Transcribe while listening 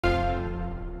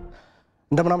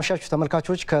እንደምናመሻችሁ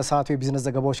ተመልካቾች ከሰዓቱ የቢዝነስ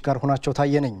ዘገባዎች ጋር ሆናቸው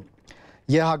ታየነኝ።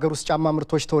 የሀገር ውስጥ ጫማ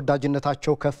ምርቶች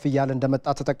ተወዳጅነታቸው ከፍ እያለ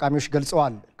እንደመጣ ተጠቃሚዎች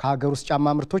ገልጸዋል። ከሀገር ውስጥ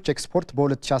ጫማ ምርቶች ኤክስፖርት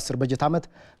በ2010 በጀት ዓመት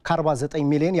ከ49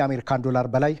 ሚሊዮን የአሜሪካን ዶላር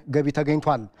በላይ ገቢ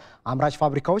ተገኝቷል። አምራች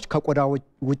ፋብሪካዎች ከቆዳ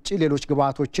ውጪ ሌሎች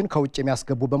ግብአቶችን ከውጭ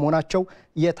የሚያስገቡ በመሆናቸው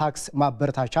የታክስ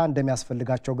ማበረታቻ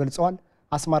እንደሚያስፈልጋቸው ገልጸዋል።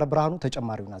 አስማረ ብርሃኑ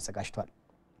ተጨማሪውን አዘጋጅቷል።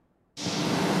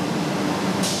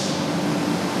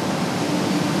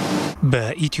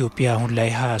 በኢትዮጵያ አሁን ላይ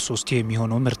 23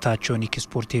 የሚሆኑ ምርታቸውን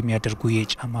ኤክስፖርት የሚያደርጉ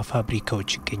የጫማ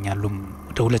ፋብሪካዎች ይገኛሉ።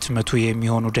 ወደ 200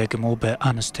 የሚሆኑ ደግሞ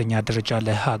በአነስተኛ ደረጃ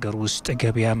ለሀገር ውስጥ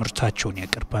ገበያ ምርታቸውን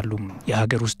ያቀርባሉ።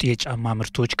 የሀገር ውስጥ የጫማ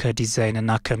ምርቶች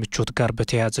ከዲዛይንና ከምቾት ጋር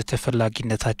በተያያዘ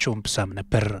ተፈላጊነታቸውን ብዛም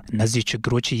ነበር። እነዚህ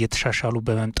ችግሮች እየተሻሻሉ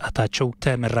በመምጣታቸው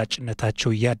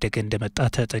ተመራጭነታቸው እያደገ እንደመጣ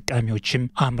ተጠቃሚዎችም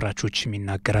አምራቾችም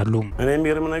ይናገራሉ። እኔም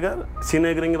ይርም ነገር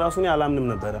ሲነግረኝ ራሱን ያላምንም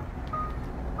ነበር።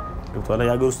 ገብቷል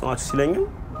ያገር ውስጥ ነው ሲለኝ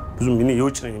ብዙም እኔ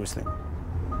የውጭ ነው የሚመስለኝ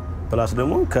ፕላስ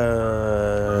ደግሞ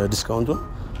ከዲስካውንቱ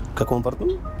ከኮምፎርቱ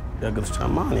ያገር ውስጥ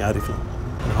ጫማ እኔ አሪፍ ነው።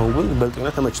 አሁን ግን በልጥና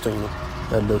ተመችቶኝ ነው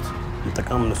ያለሁት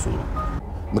ተጠቃሚ እነሱ ነው።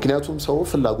 ምክንያቱም ሰው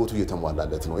ፍላጎቱ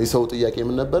እየተሟላለት ነው። የሰው ጥያቄ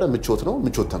ምን ነበር? ምቾት ነው።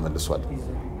 ምቾት ተመልሷል።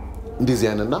 እንደዚህ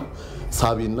አይነትና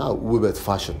ሳቢና ውበት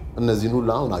ፋሽን እነዚህን ሁሉ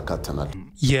አሁን አካተናል።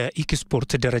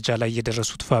 የኤክስፖርት ደረጃ ላይ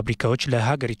የደረሱት ፋብሪካዎች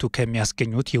ለሀገሪቱ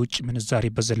ከሚያስገኙት የውጭ ምንዛሬ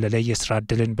በዘለለ የስራ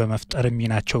ዕድልን በመፍጠር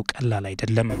ሚናቸው ቀላል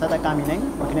አይደለም። ተጠቃሚ ነኝ።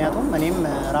 ምክንያቱም እኔም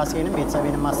ራሴንም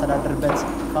ቤተሰቤንም ማስተዳደርበት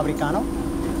ፋብሪካ ነው።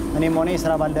 እኔም ሆነ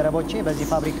የስራ ባልደረቦቼ በዚህ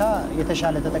ፋብሪካ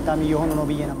የተሻለ ተጠቃሚ የሆኑ ነው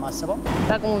ብዬ ነው የማስበው።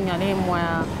 ጠቅሞኛል። ይሄ ሙያ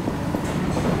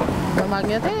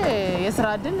በማግኘቴ የስራ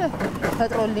ዕድል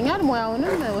ፈጥሮልኛል።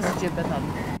 ሙያውንም ወስጄበታለሁ።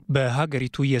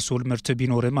 በሀገሪቱ የሶል ምርት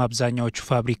ቢኖርም አብዛኛዎቹ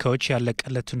ፋብሪካዎች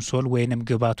ያለቀለትን ሶል ወይንም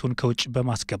ግብአቱን ከውጭ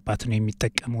በማስገባት ነው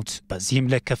የሚጠቀሙት። በዚህም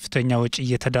ለከፍተኛ ወጪ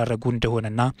እየተዳረጉ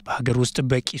እንደሆነና በሀገር ውስጥ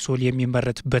በቂ ሶል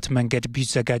የሚመረትበት መንገድ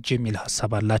ቢዘጋጅ የሚል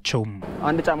ሀሳብ አላቸው።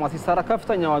 አንድ ጫማ ሲሰራ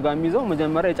ከፍተኛ ዋጋ የሚይዘው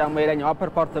መጀመሪያ የጫማ የላይኛው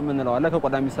አፐር ፓርት የምንለው አለ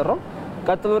ከቆዳ የሚሰራው፣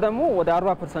 ቀጥሎ ደግሞ ወደ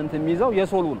 40% የሚይዘው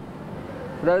የሶሉ ነው።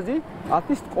 ስለዚህ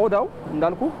አትሊስት ቆዳው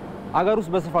እንዳልኩ አገር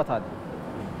ውስጥ በስፋት አለ።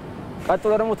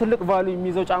 ቀጥሎ ደግሞ ትልቅ ቫልዩ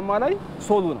የሚይዘው ጫማ ላይ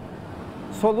ሶሉ ነው።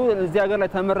 ሶሉ እዚህ ሀገር ላይ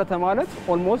ተመረተ ማለት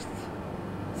ኦልሞስት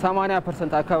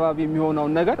 80% አካባቢ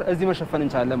የሚሆነውን ነገር እዚህ መሸፈን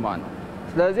እንችላለን ማለት ነው።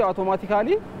 ስለዚህ አውቶማቲካሊ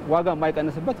ዋጋ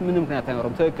የማይቀንስበት ምንም ምክንያት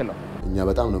አይኖርም። ትክክል ነው። እኛ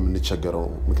በጣም ነው የምንቸገረው።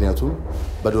 ምክንያቱም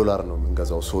በዶላር ነው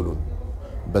የምንገዛው ሶሉን።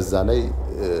 በዛ ላይ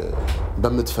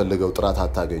በምትፈልገው ጥራት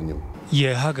አታገኝም።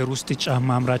 የሀገር ውስጥ ጫማ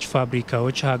አምራች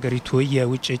ፋብሪካዎች ሀገሪቱ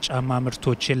የውጭ ጫማ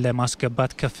ምርቶችን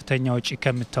ለማስገባት ከፍተኛ ወጪ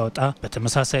ከምታወጣ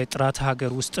በተመሳሳይ ጥራት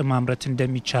ሀገር ውስጥ ማምረት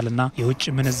እንደሚቻልና የውጭ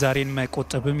ምንዛሬን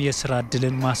መቆጠብም የስራ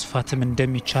ዕድልን ማስፋትም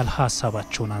እንደሚቻል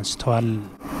ሀሳባቸውን አንስተዋል።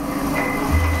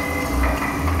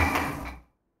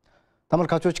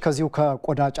 ተመልካቾች ከዚሁ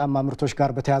ከቆዳ ጫማ ምርቶች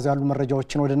ጋር በተያያዘ ያሉ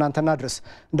መረጃዎችን ወደ እናንተ እናድርስ።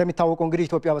 እንደሚታወቀው እንግዲህ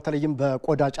ኢትዮጵያ በተለይም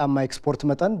በቆዳ ጫማ ኤክስፖርት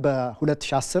መጠን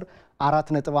በ2010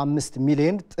 4.5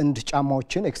 ሚሊዮን ጥንድ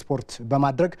ጫማዎችን ኤክስፖርት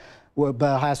በማድረግ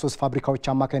በ23 ፋብሪካዎች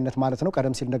አማካኝነት ማለት ነው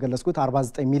ቀደም ሲል እንደገለጽኩት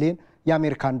 49 ሚሊዮን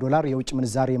የአሜሪካን ዶላር የውጭ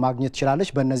ምንዛሬ ማግኘት ይችላልች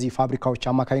በእነዚህ ፋብሪካዎች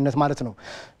አማካኝነት ማለት ነው።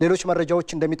 ሌሎች መረጃዎች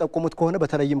እንደሚጠቁሙት ከሆነ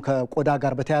በተለይም ከቆዳ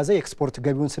ጋር በተያያዘ የኤክስፖርት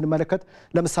ገቢውን ስንመለከት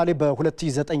ለምሳሌ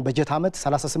በ2009 በጀት ዓመት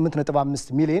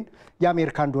 38.5 ሚሊዮን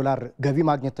የአሜሪካን ዶላር ገቢ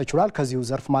ማግኘት ተችሏል ከዚሁ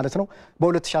ዘርፍ ማለት ነው።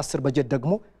 በ2010 በጀት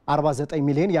ደግሞ 49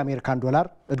 ሚሊዮን የአሜሪካን ዶላር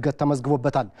እድገት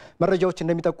ተመዝግቦበታል። መረጃዎች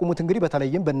እንደሚጠቁሙት እንግዲህ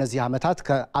በተለይም በእነዚህ ዓመታት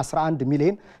ከ11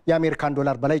 ሚሊዮን የአሜሪካን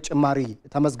ዶላር በላይ ጭማሪ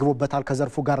ተመዝግቦበታል።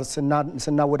 ከዘርፉ ጋር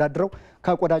ስናወዳድረው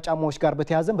ከቆዳ ጫማዎች ጋር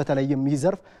በተያያዘ በተለይም ይህ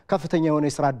ዘርፍ ከፍተኛ የሆነ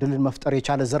የስራ ዕድልን መፍጠር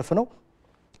የቻለ ዘርፍ ነው።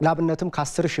 ላብነትም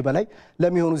ከ10,000 በላይ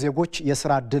ለሚሆኑ ዜጎች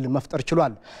የስራ ዕድል መፍጠር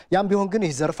ችሏል። ያም ቢሆን ግን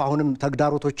ይህ ዘርፍ አሁንም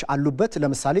ተግዳሮቶች አሉበት።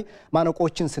 ለምሳሌ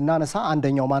ማነቆችን ስናነሳ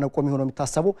አንደኛው ማነቆ የሚሆነው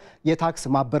የሚታሰበው የታክስ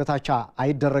ማበረታቻ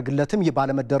አይደረግለትም። ይህ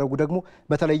ባለመደረጉ ደግሞ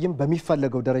በተለይም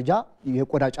በሚፈለገው ደረጃ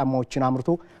የቆዳ ጫማዎችን አምርቶ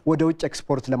ወደ ውጭ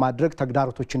ኤክስፖርት ለማድረግ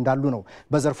ተግዳሮቶች እንዳሉ ነው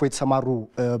በዘርፉ የተሰማሩ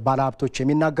ባለሀብቶች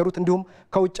የሚናገሩት። እንዲሁም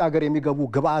ከውጭ ሀገር የሚገቡ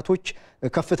ግብአቶች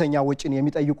ከፍተኛ ወጪን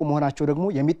የሚጠይቁ መሆናቸው ደግሞ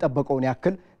የሚጠበቀውን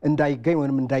ያክል እንዳይገኝ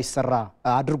ወይም እንዳይሰራ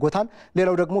አድርጎታል።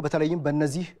 ሌላው ደግሞ በተለይም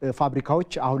በእነዚህ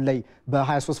ፋብሪካዎች አሁን ላይ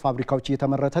በ23 ፋብሪካዎች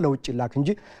እየተመረተ ለውጭ ላክ እንጂ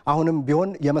አሁንም ቢሆን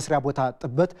የመስሪያ ቦታ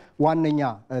ጥበት ዋነኛ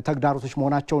ተግዳሮቶች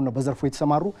መሆናቸውን ነው በዘርፉ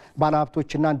የተሰማሩ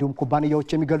ባለሀብቶችና እንዲሁም ኩባንያዎች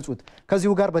የሚገልጹት።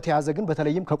 ከዚሁ ጋር በተያያዘ ግን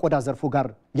በተለይም ከቆዳ ዘርፉ ጋር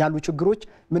ያሉ ችግሮች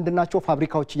ምንድናቸው?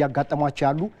 ፋብሪካዎች እያጋጠሟቸው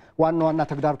ያሉ ዋና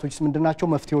ተግዳሮቶች ምንድናቸው?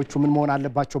 መፍትሄዎቹ ምን መሆን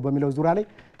አለባቸው? በሚለው ዙሪያ ላይ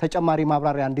ተጨማሪ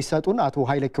ማብራሪያ እንዲሰጡን አቶ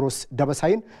ኃይለ ኪሮስ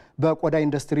ደበሳይን በቆዳ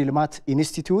ኢንዱስትሪ ልማት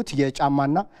ኢንስቲትዩት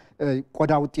የጫማና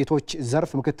ቆዳ ውጤቶች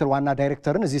ዘርፍ ምክትል ዋና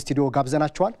ዳይሬክተርን እዚህ ስቱዲዮ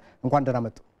ጋብዘናቸዋል። እንኳን ደህና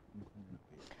መጡ።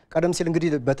 ቀደም ሲል እንግዲህ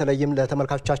በተለይም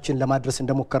ለተመልካቾቻችን ለማድረስ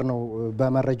እንደሞከር ነው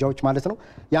በመረጃዎች ማለት ነው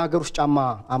የሀገር ውስጥ ጫማ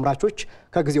አምራቾች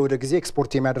ከጊዜ ወደ ጊዜ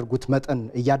ኤክስፖርት የሚያደርጉት መጠን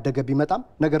እያደገ ቢመጣም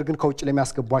ነገር ግን ከውጭ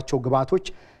ለሚያስገቧቸው ግብአቶች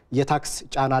የታክስ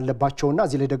ጫና አለባቸውና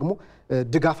እዚህ ላይ ደግሞ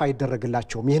ድጋፍ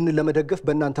አይደረግላቸውም። ይህንን ለመደገፍ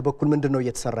በእናንተ በኩል ምንድነው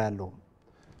እየተሰራ ያለው?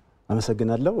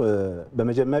 አመሰግናለሁ።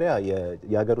 በመጀመሪያ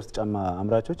የሀገር ውስጥ ጫማ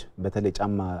አምራቾች በተለይ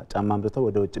ጫማ አምርተው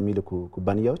ወደ ውጭ የሚልኩ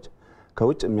ኩባንያዎች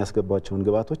ከውጭ የሚያስገቧቸውን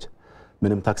ግብአቶች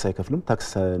ምንም ታክስ አይከፍሉም።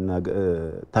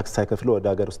 ታክስ ሳይከፍሉ ወደ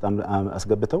ሀገር ውስጥ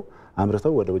አስገብተው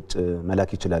አምርተው ወደ ውጭ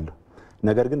መላክ ይችላሉ።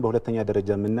 ነገር ግን በሁለተኛ ደረጃ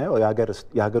የምናየው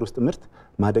የሀገር ውስጥ ምርት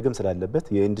ማደግም ስላለበት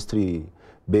የኢንዱስትሪ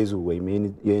ቤዙ ወይም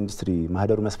የኢንዱስትሪ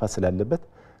ማህደሩ መስፋት ስላለበት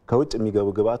ከውጭ የሚገቡ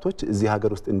ግብአቶች እዚህ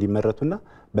ሀገር ውስጥ እንዲመረቱና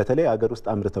በተለይ ሀገር ውስጥ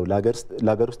አምርተው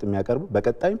ለሀገር ውስጥ የሚያቀርቡ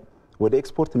በቀጣይም ወደ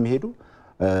ኤክስፖርት የሚሄዱ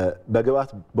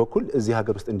በግብአት በኩል እዚህ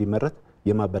ሀገር ውስጥ እንዲመረት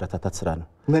የማበረታታት ስራ ነው።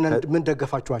 ምን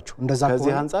ደገፋችኋቸው? እንደዛ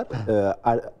ከዚህ አንፃር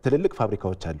ትልልቅ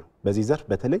ፋብሪካዎች አሉ። በዚህ ዘርፍ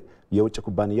በተለይ የውጭ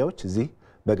ኩባንያዎች እዚህ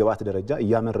በግብአት ደረጃ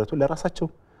እያመረቱ ለራሳቸው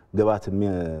ግብአት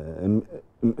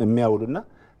የሚያውሉና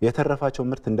የተረፋቸው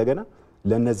ምርት እንደገና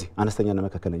ለነዚህ አነስተኛና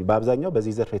መካከለኛ በአብዛኛው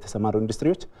በዚህ ዘርፍ የተሰማሩ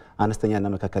ኢንዱስትሪዎች አነስተኛና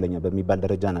መካከለኛ በሚባል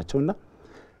ደረጃ ናቸውና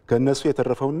ከነሱ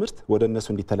የተረፈውን ምርት ወደ እነሱ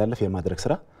እንዲተላለፍ የማድረግ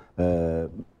ስራ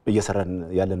እየሰራን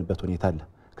ያለንበት ሁኔታ አለ።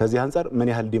 ከዚህ አንፃር ምን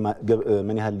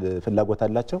ያህል ፍላጎት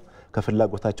አላቸው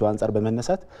ከፍላጎታቸው አንፃር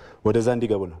በመነሳት ወደዛ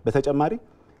እንዲገቡ ነው። በተጨማሪ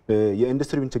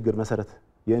የኢንዱስትሪውን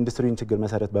ችግር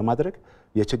መሰረት በማድረግ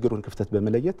የችግሩን ክፍተት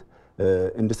በመለየት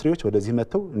ኢንዱስትሪዎች ወደዚህ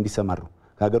መጥተው እንዲሰማሩ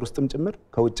ከሀገር ውስጥም ጭምር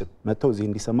ከውጭም መጥተው እዚህ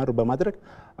እንዲሰማሩ በማድረግ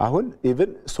አሁን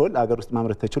ኢቭን ሶል ሀገር ውስጥ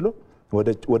ማምረት ተችሎ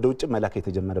ወደ ውጭ መላክ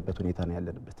የተጀመረበት ሁኔታ ነው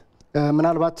ያለንበት።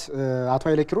 ምናልባት አቶ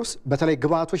ኃይለ ኪሮስ በተለይ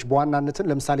ግብአቶች በዋናነትን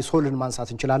ለምሳሌ ሶልን ማንሳት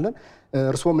እንችላለን።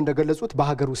 እርስዎም እንደገለጹት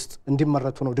በሀገር ውስጥ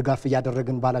እንዲመረቱ ነው ድጋፍ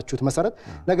እያደረግን ባላችሁት መሰረት።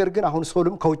 ነገር ግን አሁን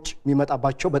ሶልም ከውጭ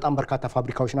የሚመጣባቸው በጣም በርካታ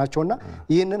ፋብሪካዎች ናቸውና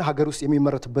ይህንን ሀገር ውስጥ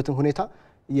የሚመረትበትን ሁኔታ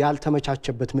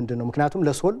ያልተመቻቸበት ምንድነው? ምክንያቱም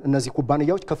ለሶል እነዚህ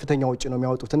ኩባንያዎች ከፍተኛ ወጪ ነው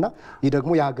የሚያወጡትና ይህ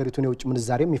ደግሞ የሀገሪቱን የውጭ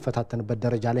ምንዛሬ የሚፈታተንበት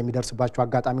ደረጃ ላይ የሚደርስባቸው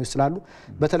አጋጣሚዎች ስላሉ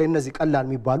በተለይ እነዚህ ቀላል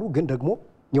የሚባሉ ግን ደግሞ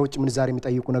የውጭ ምንዛሬ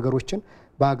የሚጠይቁ ነገሮችን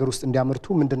በሀገር ውስጥ እንዲያመርቱ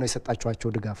ምንድነው የሰጣችኋቸው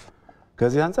ድጋፍ?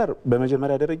 ከዚህ አንፃር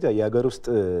በመጀመሪያ ደረጃ የሀገር ውስጥ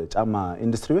ጫማ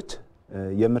ኢንዱስትሪዎች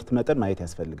የምርት መጠን ማየት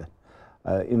ያስፈልጋል።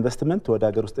 ኢንቨስትመንት ወደ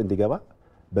ሀገር ውስጥ እንዲገባ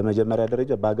በመጀመሪያ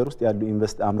ደረጃ በሀገር ውስጥ ያሉ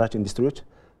አምራች ኢንዱስትሪዎች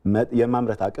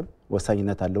የማምረት አቅም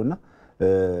ወሳኝነት አለውና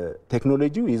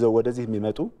ቴክኖሎጂው ይዘው ወደዚህ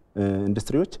የሚመጡ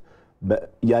ኢንዱስትሪዎች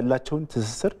ያላቸውን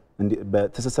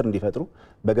ትስስር እንዲፈጥሩ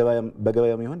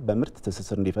በገበያም ይሁን በምርት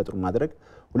ትስስር እንዲፈጥሩ ማድረግ።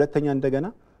 ሁለተኛ እንደገና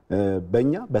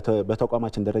በእኛ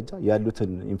በተቋማችን ደረጃ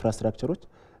ያሉትን ኢንፍራስትራክቸሮች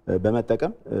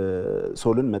በመጠቀም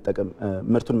ሶሉን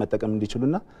ምርቱን መጠቀም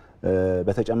እንዲችሉና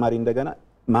በተጨማሪ እንደገና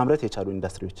ማምረት የቻሉ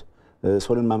ኢንዱስትሪዎች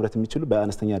ሶሉን ማምረት የሚችሉ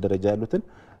በአነስተኛ ደረጃ ያሉትን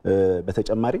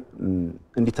በተጨማሪ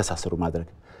እንዲተሳሰሩ ማድረግ።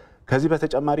 ከዚህ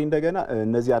በተጨማሪ እንደገና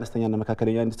እነዚህ አነስተኛና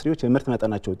መካከለኛ ኢንዱስትሪዎች የምርት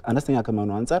መጠናቸው አነስተኛ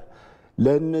ከመሆኑ አንፃር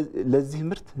ለዚህ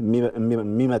ምርት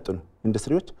የሚመጥኑ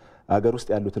ኢንዱስትሪዎች ሀገር ውስጥ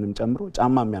ያሉትንም ጨምሮ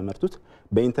ጫማ የሚያመርቱት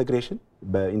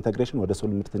በኢንተግሬሽን ወደ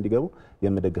ሶል ምርት እንዲገቡ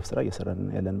የመደገፍ ስራ እየሰራን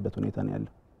ያለንበት ሁኔታ ነው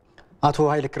ያለው። አቶ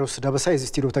ኃይለ ኪሮስ ደበሳ የዚህ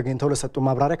ስቱዲዮ ተገኝተው ለሰጡ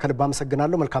ማብራሪያ ከልብ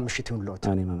አመሰግናለሁ። መልካም ምሽት ይሁንልዎት።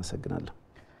 እኔም አመሰግናለሁ።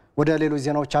 ወደ ሌሎች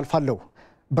ዜናዎች አልፋለሁ።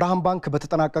 ብርሃን ባንክ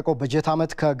በተጠናቀቀው በጀት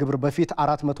ዓመት ከግብር በፊት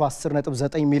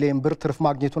 410.9 ሚሊዮን ብር ትርፍ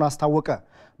ማግኘቱን አስታወቀ።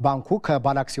 ባንኩ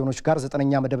ከባለ አክሲዮኖች ጋር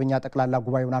 9ኛ መደበኛ ጠቅላላ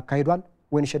ጉባኤውን አካሂዷል።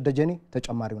 ወይንሸት ደጀኔ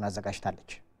ተጨማሪውን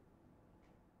አዘጋጅታለች።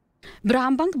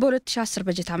 ብርሃን ባንክ በ2010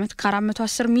 በጀት ዓመት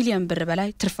ከ410 ሚሊዮን ብር በላይ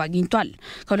ትርፍ አግኝቷል።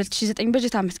 ከ2009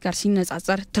 በጀት ዓመት ጋር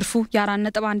ሲነጻጸር ትርፉ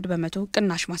የ4.1 በመቶ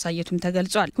ቅናሽ ማሳየቱም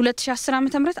ተገልጿል። 2010 ዓ.ም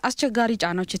አስቸጋሪ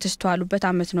ጫናዎች የተስተዋሉበት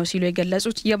ዓመት ነው ሲሉ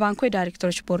የገለጹት የባንኩ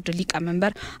የዳይሬክተሮች ቦርድ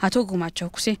ሊቀመንበር አቶ ጉማቸው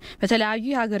ኩሴ በተለያዩ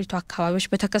የሀገሪቱ አካባቢዎች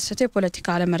በተከሰተ የፖለቲካ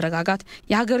አለመረጋጋት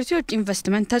የሀገሪቱ የውጭ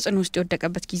ኢንቨስትመንት ተጽዕኖ ውስጥ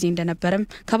የወደቀበት ጊዜ እንደነበረም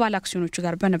ከባለ አክሲዮኖቹ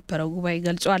ጋር በነበረው ጉባኤ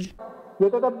ገልጿል።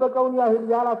 የተጠበቀውን ያህል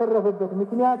ያላተረፈበት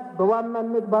ምክንያት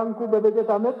በዋናነት ባንኩ በበጀት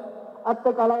ዓመት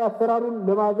አጠቃላይ አሰራሩን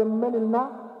ለማዘመን እና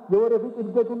የወደፊት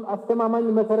እድገቱን አስተማማኝ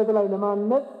መሰረት ላይ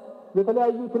ለማነጽ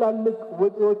የተለያዩ ትላልቅ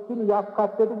ወጪዎችን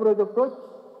ያካተቱ ፕሮጀክቶች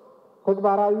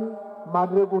ተግባራዊ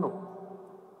ማድረጉ ነው።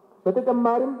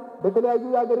 በተጨማሪም በተለያዩ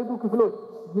የሀገሪቱ ክፍሎች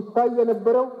ይታይ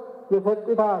የነበረው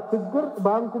የጸጥታ ችግር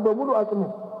ባንኩ በሙሉ አቅሙ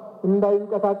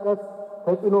እንዳይንቀሳቀስ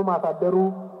ተጽዕኖ ማሳደሩ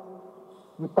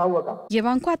ይታወቃል።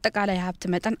 የባንኩ አጠቃላይ ሀብት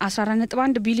መጠን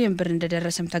 14.1 ቢሊዮን ብር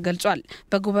እንደደረሰም ተገልጿል።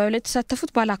 በጉባኤው ላይ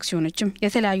የተሳተፉት ባለ አክሲዮኖችም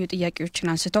የተለያዩ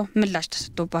ጥያቄዎችን አንስተው ምላሽ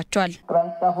ተሰጥቶባቸዋል።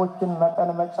 ቅርንጫፎችን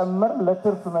መጠን መጨመር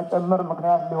ለትርፍ መጨመር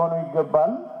ምክንያት ሊሆኑ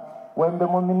ይገባል ወይም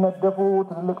ደግሞ የሚነደፉ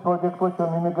ትልልቅ ፕሮጀክቶች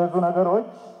የሚገዙ ነገሮች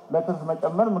ለትርፍ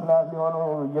መጨመር ምክንያት ሊሆኑ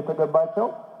እየተገባቸው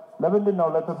ለምንድን ነው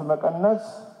ለትርፍ መቀነስ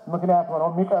ምክንያት ሆነው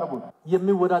የሚቀርቡት?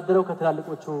 የሚወዳደረው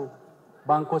ከትላልቆቹ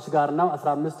ባንኮች ጋር ነው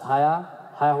 15 20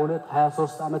 22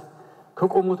 23 ዓመት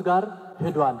ከቆሙት ጋር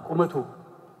ሄዷል ቁመቱ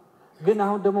ግን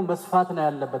አሁን ደግሞ መስፋት ነው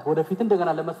ያለበት ወደፊት እንደገና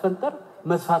ለመስፈንጠር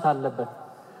መስፋት አለበት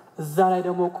እዛ ላይ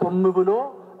ደግሞ ቆም ብሎ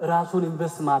ራሱን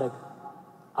ኢንቨስት ማድረግ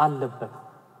አለበት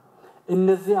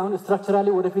እነዚህ አሁን ስትራክቸራሊ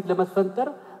ወደፊት ለመስፈንጠር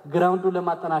ግራውንዱን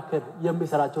ለማጠናከር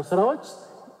የሚሰራቸው ስራዎች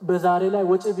በዛሬ ላይ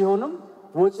ወጪ ቢሆንም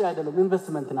ወጪ አይደለም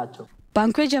ኢንቨስትመንት ናቸው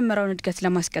ባንኩ የጀመረውን እድገት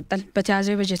ለማስቀጠል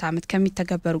በተያዘው በጀት ዓመት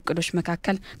ከሚተገበሩ እቅዶች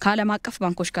መካከል ከዓለም አቀፍ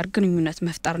ባንኮች ጋር ግንኙነት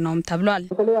መፍጠር ነውም ተብሏል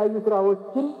የተለያዩ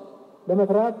ስራዎችን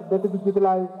ለመስራት በዝግጅት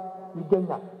ላይ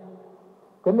ይገኛል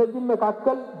ከነዚህ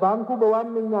መካከል ባንኩ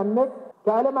በዋነኛነት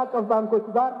ከዓለም አቀፍ ባንኮች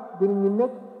ጋር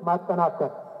ግንኙነት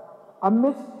ማጠናከር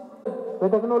 5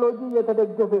 በቴክኖሎጂ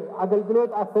የተደገፈ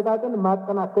አገልግሎት አሰጣጥን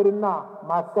ማጠናከርና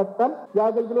ማስቀጠል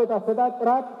የአገልግሎት አሰጣጥ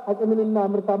ጥራት አቅምንና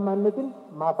ምርታማነትን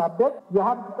ማሳደግ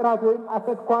የሀብት ጥራት ወይም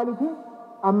አሴት ኳሊቲ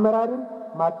አመራርን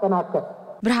ማጠናከር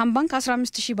ብርሃን ባንክ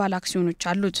 15000 ባለ አክሲዮኖች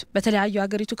አሉት በተለያዩ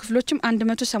ሀገሪቱ ክፍሎችም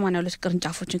 182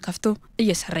 ቅርንጫፎችን ከፍቶ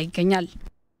እየሰራ ይገኛል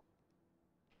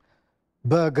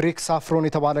በግሪክ ሳፍሮን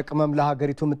የተባለ ቅመም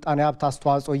ለሀገሪቱ ምጣኔ ሀብት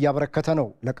አስተዋጽኦ እያበረከተ ነው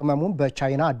ለቅመሙም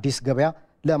በቻይና አዲስ ገበያ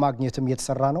ለማግኘትም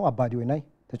እየተሰራ ነው አባዲ ወይናይ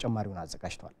ተጨማሪውን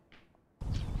አዘጋጅቷል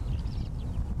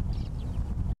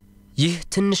ይህ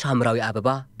ትንሽ ሐምራዊ አበባ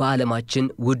በዓለማችን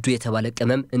ውዱ የተባለ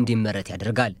ቅመም እንዲመረት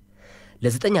ያደርጋል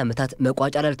ለ9 ዓመታት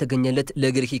መቋጫ ላልተገኘለት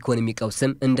ለግሪክ ኢኮኖሚ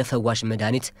ቀውስም እንደ ፈዋሽ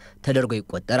መድኃኒት ተደርጎ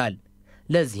ይቆጠራል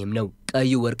ለዚህም ነው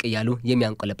ቀዩ ወርቅ ያሉ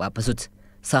የሚያንቆለጳጳሱት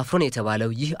ሳፍሮን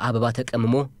የተባለው ይህ አበባ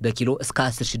ተቀምሞ በኪሎ እስከ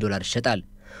 $10,000 ይሸጣል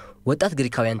ወጣት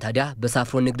ግሪካውያን ታዲያ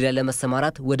በሳፍሮን ንግድ ላይ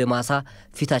ለመሰማራት ወደ ማሳ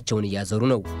ፊታቸውን እያዞሩ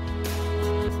ነው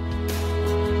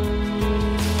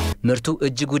ምርቱ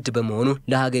እጅግ ውድ በመሆኑ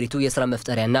ለሀገሪቱ የሥራ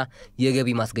መፍጠሪያና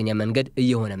የገቢ ማስገኛ መንገድ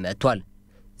እየሆነ መጥቷል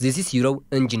ዚሲስ ዩሮ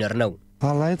ኢንጂነር ነው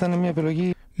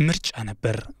ምርጫ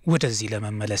ነበር ወደዚህ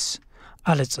ለመመለስ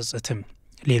አልጸጸትም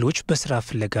ሌሎች በስራ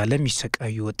ፍለጋ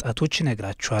ለሚሰቃዩ ወጣቶች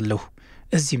ነግራቸዋለሁ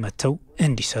እዚህ መተው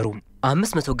እንዲሰሩ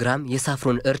 500 ግራም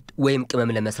የሳፍሮን እርድ ወይም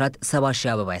ቅመም ለመስራት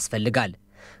 70,000 አበባ ያስፈልጋል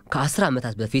ከ10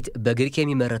 ዓመታት በፊት በግሪክ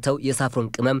የሚመረተው የሳፍሮን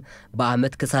ቅመም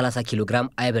በአመት ከ30 ኪሎ ግራም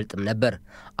አይበልጥም ነበር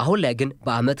አሁን ላይ ግን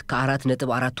በአመት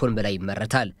ከ4.4 ቶን በላይ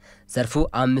ይመረታል ዘርፉ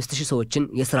 5000 ሰዎችን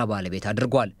የሥራ ባለቤት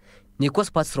አድርጓል ኒኮስ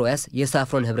ፓትሮያስ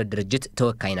የሳፍሮን ህብረት ድርጅት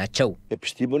ተወካይ ናቸው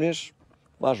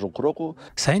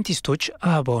ሳይንቲስቶች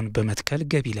አበባውን በመትከል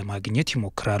ገቢ ለማግኘት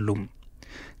ይሞክራሉ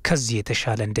ከዚህ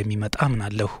የተሻለ እንደሚመጣ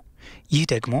አምናለሁ ይህ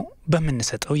ደግሞ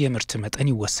በመንሰጠው የምርት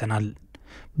መጠን ይወሰናል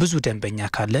ብዙ ደንበኛ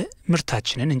ካለ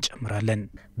ምርታችንን እንጨምራለን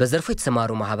በዘርፉ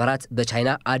የተሰማሩ ማህበራት በቻይና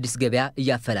አዲስ ገበያ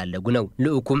እያፈላለጉ ነው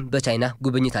ልኡኩም በቻይና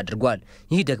ጉብኝት አድርጓል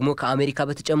ይህ ደግሞ ከአሜሪካ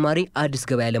በተጨማሪ አዲስ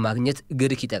ገበያ ለማግኘት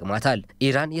ግሪክ ይጠቅማታል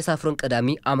ኢራን የሳፍሮን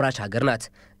ቀዳሚ አምራች ሀገር ናት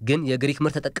ግን የግሪክ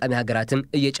ምርት ተጠቃሚ ሀገራትም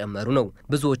እየጨመሩ ነው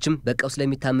ብዙዎችም በቀውስ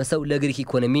ለሚታመሰው ለግሪክ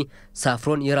ኢኮኖሚ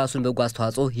ሳፍሮን የራሱን በጎ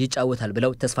አስተዋጽኦ ይጫወታል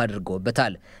ብለው ተስፋ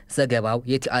አድርገውበታል ዘገባው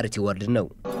የቲአርቲ ወርልድ ነው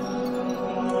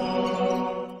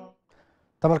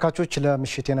ተመልካቾች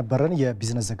ለምሽት የነበረን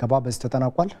የቢዝነስ ዘገባ በዚህ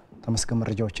ተጠናቋል ተመስገን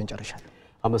መረጃዎችን ጨርሻለሁ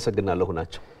አመሰግናለሁ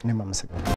ናቸው እኔም አመሰግናለሁ